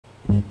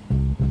The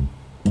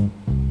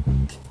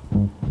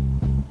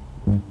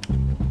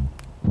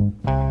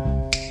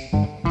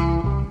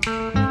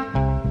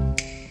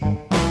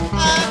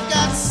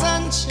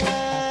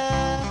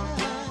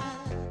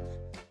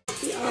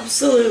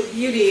absolute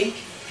beauty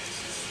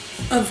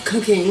of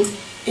cooking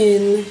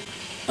in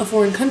a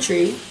foreign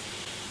country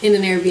in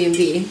an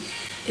Airbnb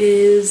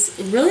is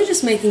really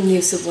just making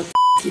use of what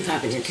the you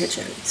have in your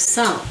kitchen.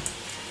 So,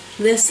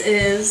 this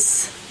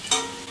is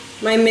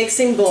my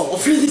mixing bowl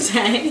for the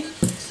day.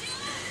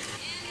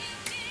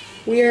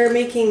 We are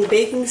making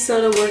baking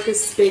soda work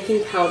as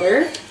baking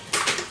powder.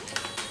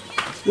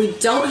 We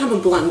don't have a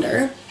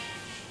blender,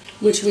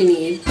 which we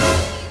need.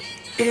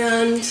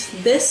 And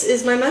this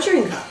is my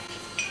measuring cup.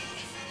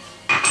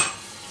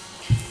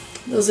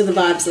 Those are the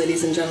vibes,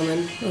 ladies and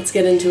gentlemen. Let's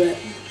get into it.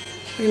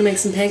 We're gonna make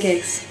some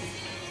pancakes.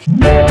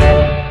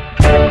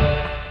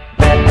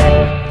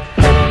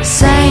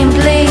 Same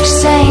bleach,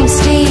 same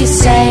steez,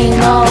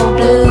 same old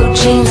blue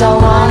jeans. I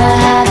wanna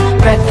have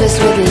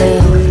breakfast with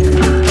Lou.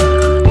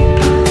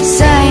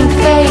 Same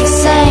face,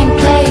 same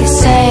place,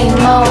 same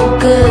old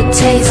good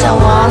taste. I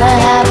wanna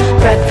have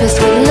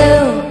breakfast with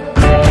Lou.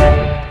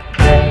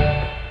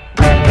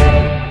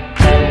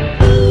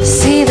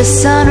 See the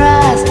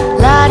sunrise,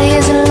 light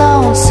his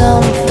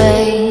lonesome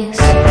face.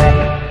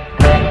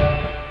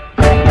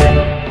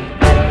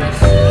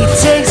 He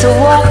takes a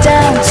walk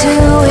down to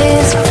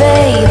his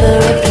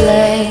favorite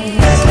place.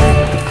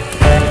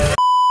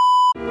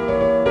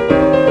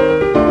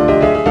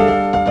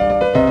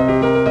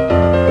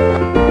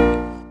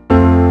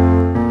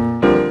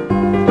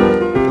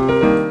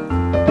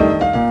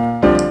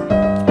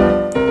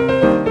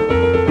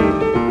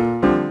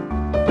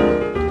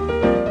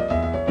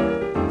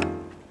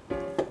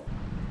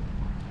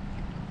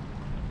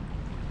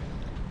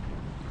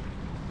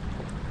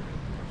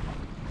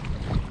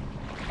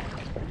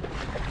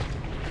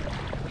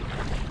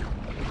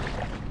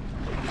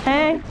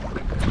 Hey,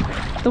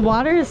 the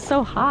water is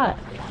so hot.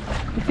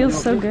 It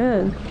feels so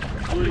good.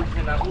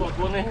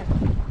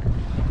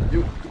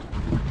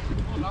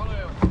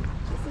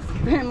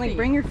 Apparently,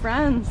 bring your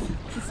friends.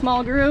 It's a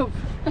small group.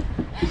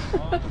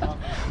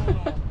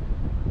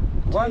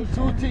 1,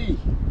 2, 3.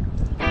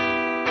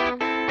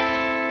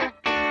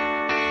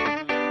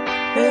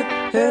 Hip,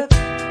 hip.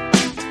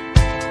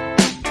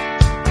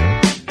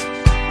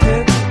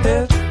 Hip,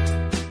 hip.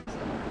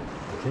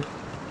 Okay.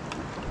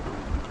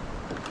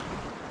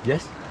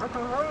 Yes. Up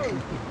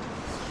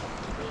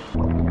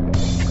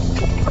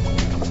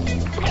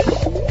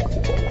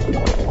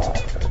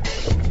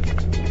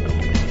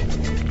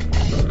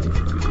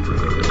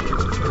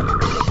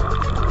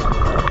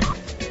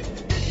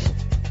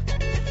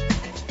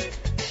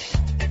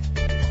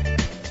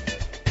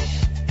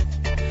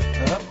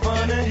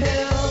on a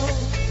hill,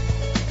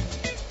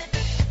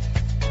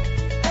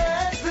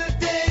 as the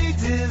day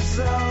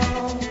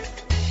dissolves,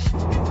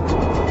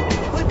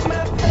 with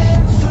my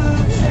pencil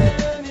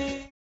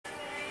turning.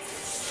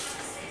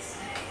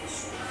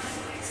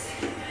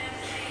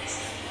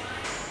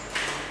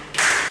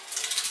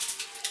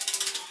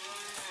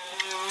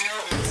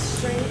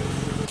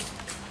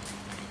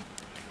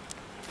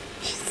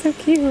 She's so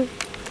cute.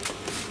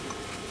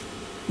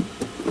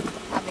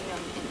 Having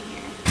them in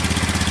here.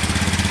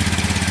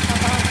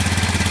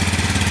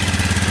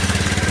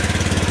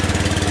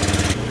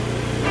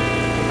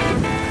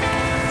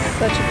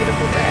 Such a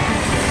beautiful day.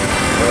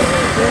 Hip,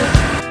 hip.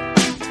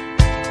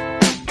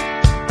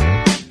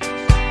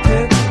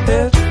 Hip,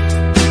 hip.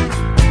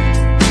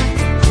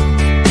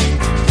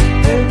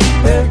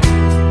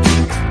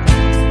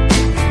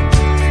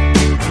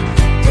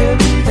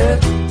 Hip,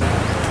 hip.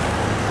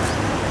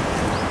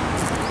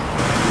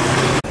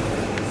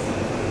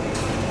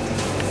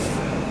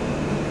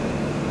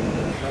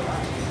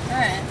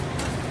 Alright.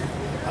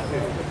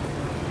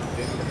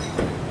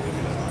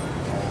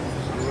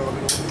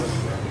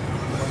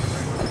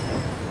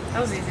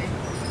 That was easy.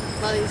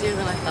 A lot easier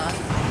than I thought.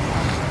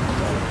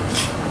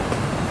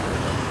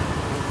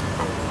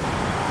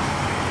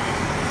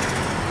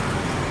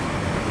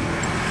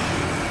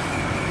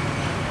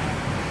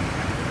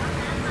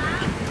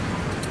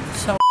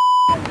 So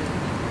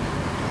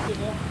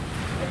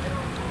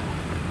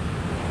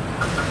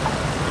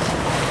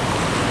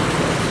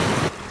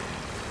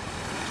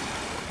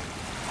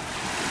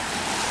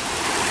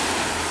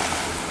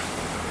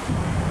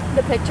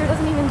The picture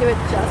doesn't even do it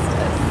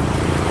justice.